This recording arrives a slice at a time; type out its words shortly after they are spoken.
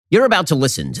You're about to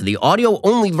listen to the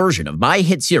audio-only version of my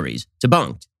hit series,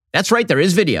 Debunked. That's right, there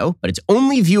is video, but it's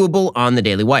only viewable on the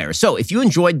Daily Wire. So if you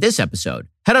enjoyed this episode,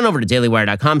 head on over to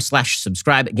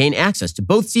dailywire.com/subscribe, gain access to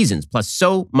both seasons, plus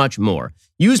so much more.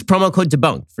 Use promo code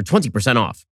Debunked for 20%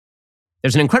 off.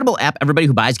 There's an incredible app everybody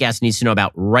who buys gas needs to know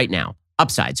about right now,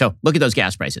 Upside. So look at those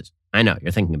gas prices. I know,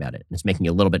 you're thinking about it, and it's making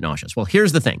you a little bit nauseous. Well,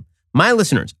 here's the thing. My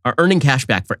listeners are earning cash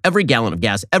back for every gallon of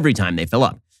gas every time they fill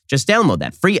up. Just download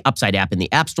that free Upside app in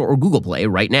the App Store or Google Play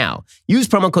right now. Use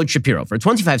promo code Shapiro for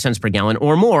 25 cents per gallon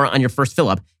or more on your first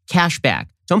fill-up. Cash back.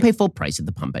 Don't pay full price at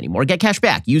the pump anymore. Get cash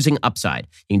back using Upside.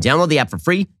 You can download the app for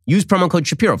free. Use promo code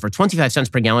Shapiro for 25 cents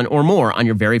per gallon or more on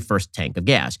your very first tank of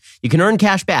gas. You can earn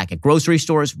cash back at grocery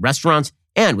stores, restaurants,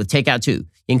 and with takeout too.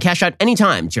 You can cash out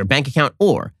anytime to your bank account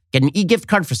or get an e-gift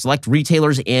card for select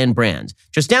retailers and brands.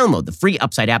 Just download the free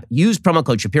Upside app, use promo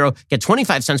code Shapiro, get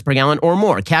 25 cents per gallon or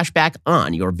more cash back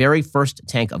on your very first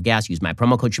tank of gas. Use my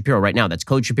promo code Shapiro right now. That's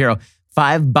code Shapiro,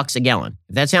 $5 a gallon.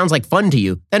 If that sounds like fun to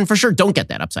you, then for sure don't get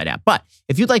that Upside app. But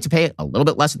if you'd like to pay a little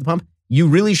bit less at the pump, you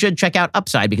really should check out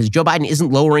Upside because Joe Biden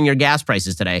isn't lowering your gas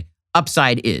prices today.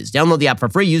 Upside is. Download the app for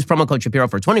free. Use promo code Shapiro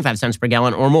for 25 cents per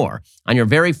gallon or more on your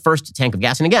very first tank of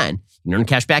gas. And again, you can earn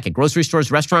cash back at grocery stores,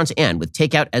 restaurants, and with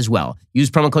takeout as well. Use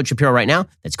promo code Shapiro right now.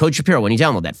 That's code Shapiro when you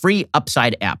download that free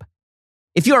Upside app.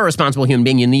 If you are a responsible human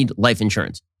being, you need life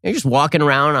insurance. You're just walking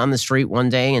around on the street one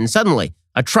day and suddenly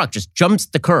a truck just jumps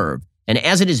the curb. And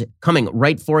as it is coming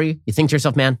right for you, you think to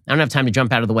yourself, man, I don't have time to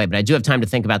jump out of the way, but I do have time to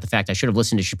think about the fact I should have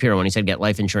listened to Shapiro when he said get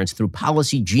life insurance through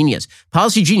Policy Genius.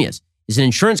 Policy Genius is an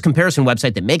insurance comparison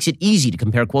website that makes it easy to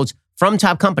compare quotes from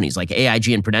top companies like AIG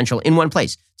and Prudential in one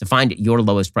place to find your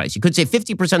lowest price. You could save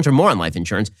 50% or more on life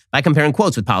insurance by comparing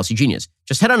quotes with Policy Genius.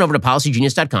 Just head on over to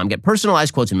PolicyGenius.com, get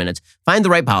personalized quotes in minutes, find the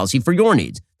right policy for your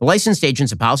needs. The licensed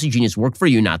agents at Policy Genius work for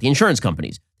you, not the insurance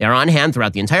companies. They are on hand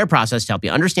throughout the entire process to help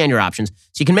you understand your options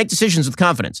so you can make decisions with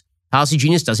confidence. Policy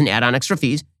Genius doesn't add on extra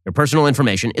fees. Your personal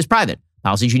information is private.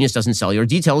 Policy Genius doesn't sell your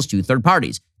details to third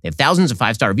parties. They have thousands of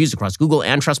 5-star reviews across Google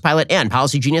and Trustpilot, and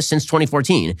Policy Genius since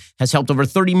 2014 has helped over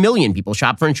 30 million people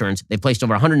shop for insurance. They've placed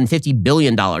over $150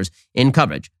 billion in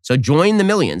coverage. So join the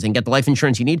millions and get the life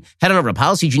insurance you need. Head on over to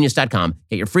PolicyGenius.com.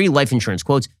 Get your free life insurance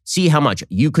quotes. See how much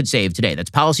you could save today. That's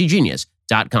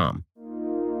PolicyGenius.com.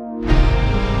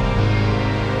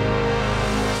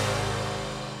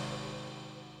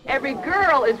 Every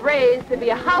girl is raised to be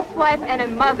a housewife and a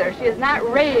mother. She is not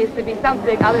raised to be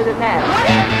something other than that.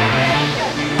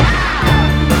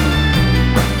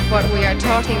 What we are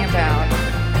talking about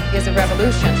is a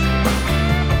revolution.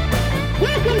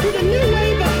 Welcome to the new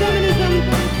wave of feminism.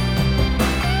 Women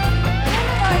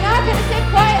are not going to sit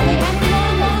quietly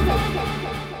any longer.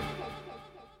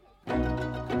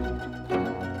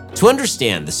 To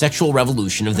understand the sexual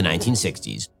revolution of the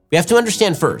 1960s, we have to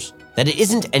understand first that it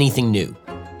isn't anything new.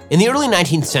 In the early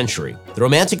 19th century, the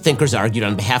Romantic thinkers argued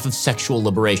on behalf of sexual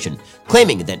liberation,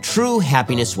 claiming that true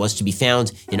happiness was to be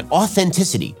found in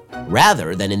authenticity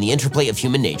rather than in the interplay of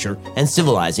human nature and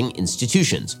civilizing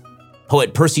institutions.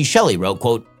 Poet Percy Shelley wrote,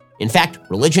 quote, "In fact,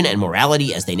 religion and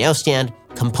morality as they now stand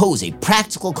compose a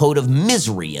practical code of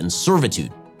misery and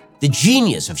servitude. The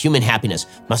genius of human happiness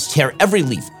must tear every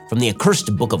leaf from the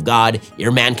accursed book of God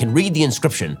ere man can read the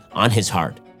inscription on his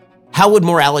heart. How would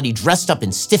morality dressed up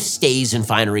in stiff stays and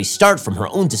finery start from her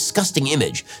own disgusting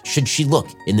image should she look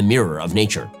in the mirror of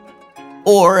nature?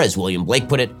 Or, as William Blake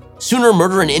put it, sooner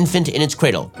murder an infant in its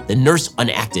cradle than nurse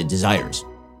unacted desires."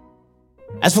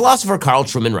 As philosopher Carl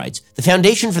Trueman writes, the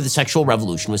foundation for the sexual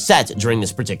revolution was set during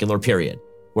this particular period,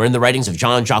 wherein the writings of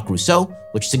Jean-Jacques Rousseau,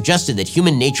 which suggested that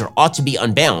human nature ought to be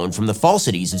unbound from the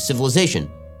falsities of civilization,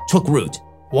 took root.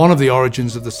 One of the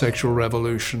origins of the sexual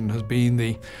revolution has been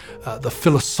the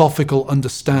philosophical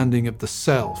understanding of the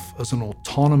self as an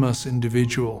autonomous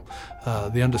individual,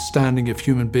 the understanding of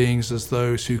human beings as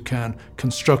those who can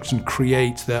construct and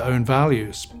create their own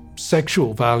values,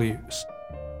 sexual values.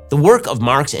 The work of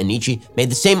Marx and Nietzsche made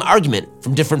the same argument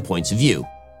from different points of view.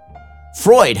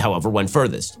 Freud, however, went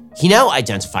furthest. He now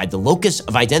identified the locus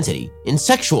of identity in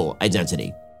sexual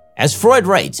identity. As Freud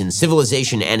writes in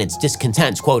Civilization and Its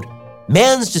Discontents, quote,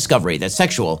 "Man's discovery that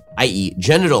sexual, i.e.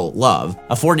 genital love,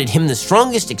 afforded him the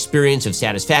strongest experience of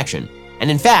satisfaction,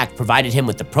 and in fact provided him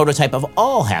with the prototype of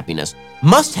all happiness,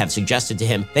 must have suggested to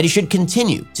him that he should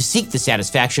continue to seek the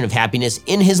satisfaction of happiness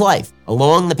in his life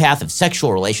along the path of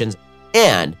sexual relations,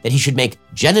 and that he should make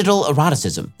genital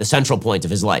eroticism the central point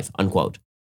of his life," unquote.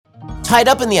 Tied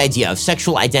up in the idea of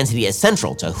sexual identity as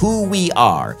central to who we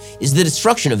are is the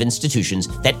destruction of institutions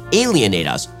that alienate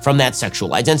us from that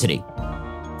sexual identity.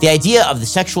 The idea of the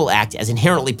sexual act as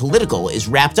inherently political is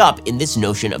wrapped up in this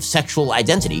notion of sexual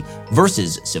identity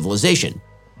versus civilization.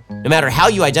 No matter how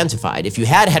you identified, if you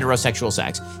had heterosexual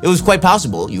sex, it was quite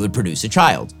possible you would produce a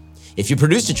child. If you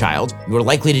produced a child, you were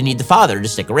likely to need the father to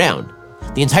stick around.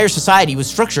 The entire society was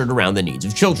structured around the needs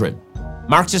of children.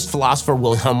 Marxist philosopher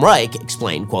Wilhelm Reich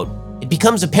explained, quote, "It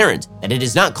becomes apparent that it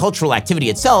is not cultural activity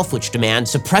itself which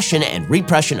demands suppression and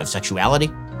repression of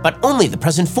sexuality, but only the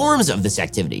present forms of this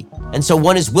activity, and so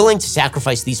one is willing to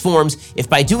sacrifice these forms if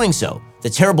by doing so, the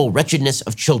terrible wretchedness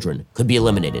of children could be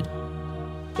eliminated.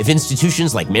 If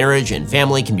institutions like marriage and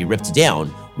family can be ripped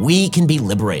down, we can be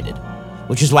liberated,"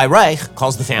 which is why Reich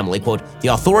calls the family, quote, "the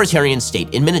authoritarian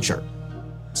state in miniature."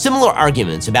 Similar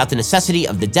arguments about the necessity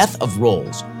of the death of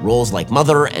roles like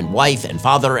mother and wife and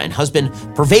father and husband,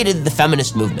 pervaded the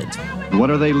feminist movement. What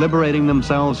are they liberating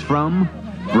themselves from?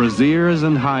 Brassieres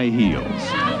and high heels.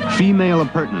 Female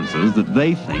appurtenances that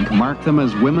they think mark them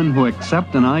as women who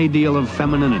accept an ideal of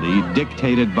femininity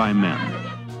dictated by men.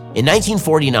 In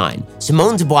 1949,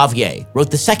 Simone de Beauvoir wrote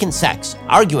The Second Sex,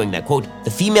 arguing that, quote,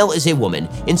 "the female is a woman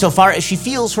insofar as she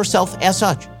feels herself as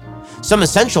such. Some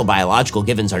essential biological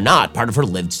givens are not part of her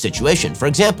lived situation. For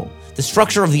example, the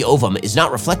structure of the ovum is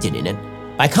not reflected in it.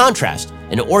 By contrast,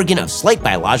 an organ of slight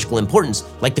biological importance,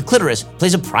 like the clitoris,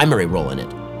 plays a primary role in it.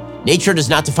 Nature does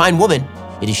not define woman.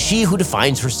 It is she who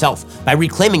defines herself by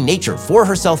reclaiming nature for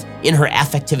herself in her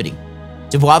affectivity."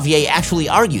 De Beauvoir actually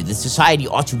argued that society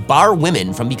ought to bar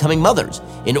women from becoming mothers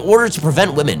in order to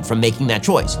prevent women from making that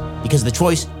choice, because the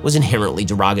choice was inherently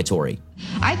derogatory.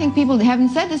 I think people haven't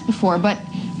said this before, but,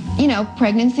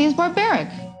 pregnancy is barbaric.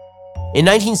 In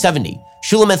 1970,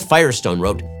 Shulamith Firestone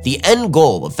wrote, "The end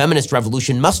goal of feminist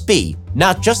revolution must be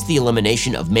not just the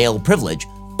elimination of male privilege,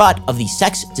 but of the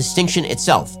sex distinction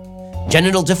itself.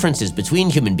 Genital differences between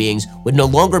human beings would no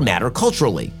longer matter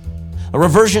culturally. A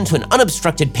reversion to an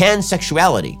unobstructed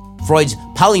pansexuality, Freud's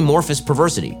polymorphous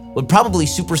perversity, would probably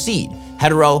supersede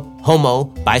hetero,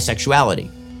 homo, bisexuality."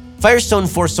 Firestone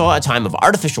foresaw a time of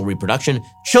artificial reproduction,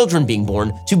 children being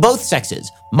born to both sexes,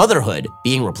 motherhood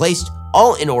being replaced,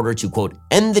 all in order to, quote,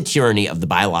 "end the tyranny of the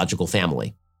biological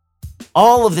family."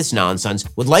 All of this nonsense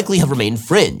would likely have remained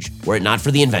fringe were it not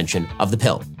for the invention of the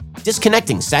pill,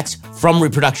 disconnecting sex from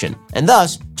reproduction, and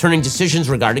thus turning decisions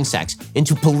regarding sex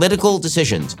into political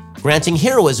decisions, granting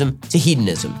heroism to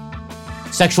hedonism.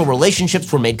 Sexual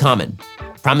relationships were made common.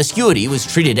 Promiscuity was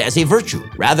treated as a virtue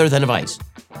rather than a vice.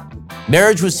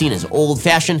 Marriage was seen as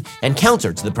old-fashioned and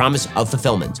counter to the promise of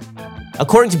fulfillment.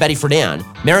 According to Betty Friedan,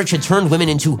 marriage had turned women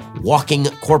into walking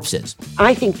corpses.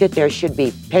 I think that there should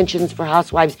be pensions for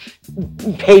housewives,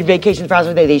 paid vacations for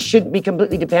housewives. They shouldn't be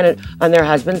completely dependent on their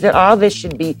husbands. That all this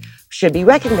should be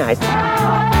recognized.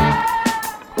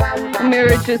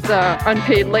 Marriage is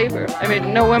unpaid labor.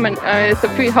 No woman is a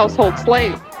free household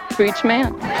slave for each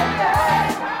man.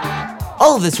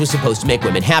 All of this was supposed to make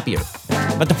women happier,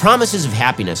 but the promises of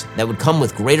happiness that would come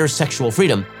with greater sexual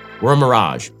freedom were a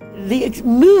mirage. The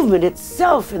movement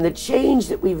itself and the change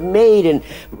that we've made and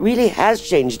really has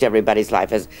changed everybody's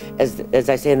life, as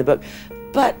I say in the book.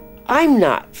 But I'm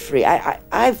not free.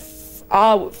 I'm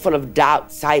all full of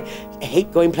doubts. I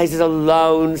hate going places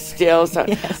alone still. So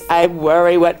yes. I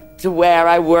worry what to wear.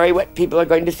 I worry what people are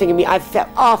going to think of me. I felt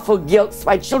awful guilt. So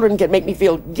my children can make me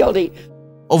feel guilty.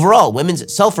 Overall,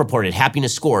 women's self-reported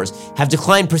happiness scores have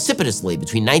declined precipitously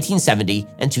between 1970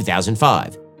 and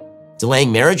 2005.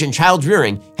 Delaying marriage and child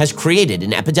rearing has created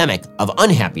an epidemic of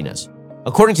unhappiness.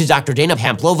 According to Dr. Dana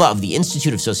Pamplova of the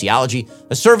Institute of Sociology,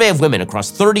 a survey of women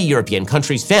across 30 European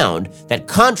countries found that,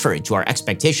 contrary to our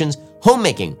expectations,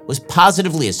 homemaking was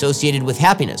positively associated with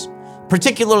happiness,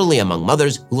 particularly among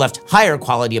mothers who left higher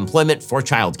quality employment for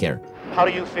childcare. How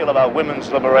do you feel about women's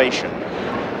liberation?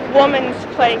 Woman's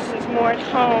place is more at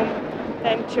home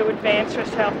than to advance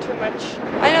herself too much.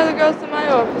 I know the girls in my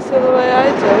office are the way I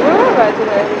do. We're all right the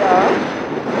way we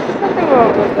are. There's nothing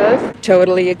wrong with this.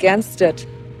 Totally against it.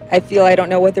 I feel I don't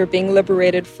know what they're being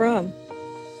liberated from.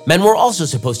 Men were also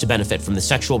supposed to benefit from the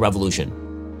sexual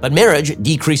revolution, but marriage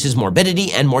decreases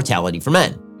morbidity and mortality for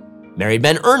men. Married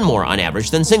men earn more on average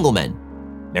than single men.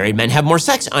 Married men have more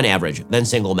sex on average than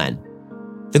single men.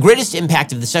 The greatest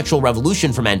impact of the sexual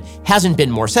revolution for men hasn't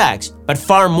been more sex, but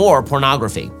far more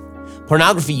pornography.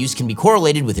 Pornography use can be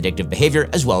correlated with addictive behavior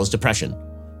as well as depression.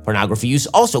 Pornography use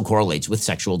also correlates with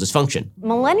sexual dysfunction.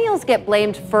 Millennials get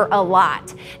blamed for a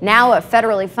lot. Now, a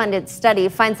federally funded study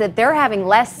finds that they're having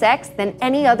less sex than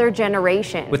any other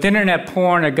generation. With internet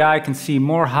porn, a guy can see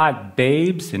more hot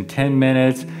babes in 10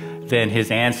 minutes than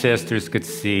his ancestors could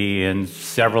see in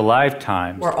several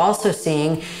lifetimes. We're also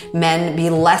seeing men be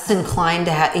less inclined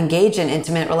to engage in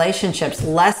intimate relationships,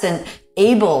 less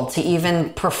able to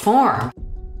even perform.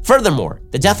 Furthermore,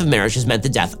 the death of marriage has meant the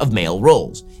death of male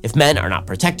roles. If men are not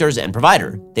protectors and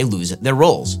provider, they lose their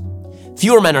roles.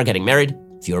 Fewer men are getting married,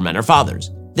 fewer men are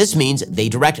fathers. This means they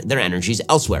direct their energies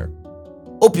elsewhere.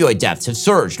 Opioid deaths have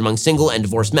surged among single and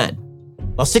divorced men.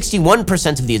 While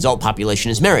 61% of the adult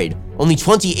population is married, only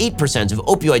 28% of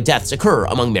opioid deaths occur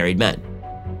among married men.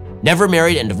 Never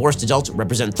married and divorced adults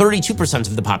represent 32%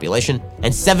 of the population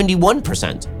and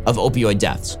 71% of opioid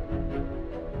deaths.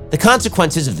 The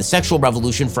consequences of the sexual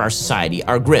revolution for our society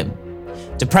are grim.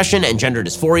 Depression and gender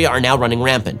dysphoria are now running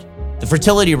rampant. The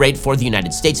fertility rate for the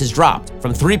United States has dropped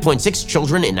from 3.6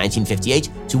 children in 1958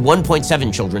 to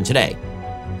 1.7 children today.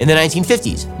 In the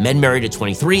 1950s, men married at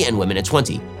 23 and women at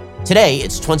 20. Today,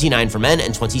 it's 29 for men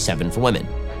and 27 for women.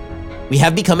 We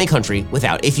have become a country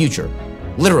without a future.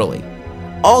 Literally.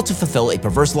 All to fulfill a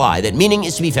perverse lie that meaning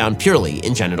is to be found purely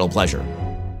in genital pleasure.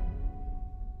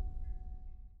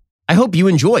 I hope you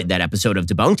enjoyed that episode of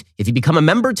Debunked. If you become a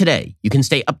member today, you can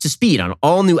stay up to speed on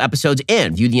all new episodes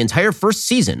and view the entire first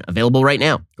season available right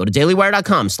now. Go to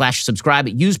dailywire.com/subscribe.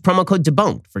 Use promo code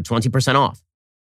DEBUNKED for 20% off.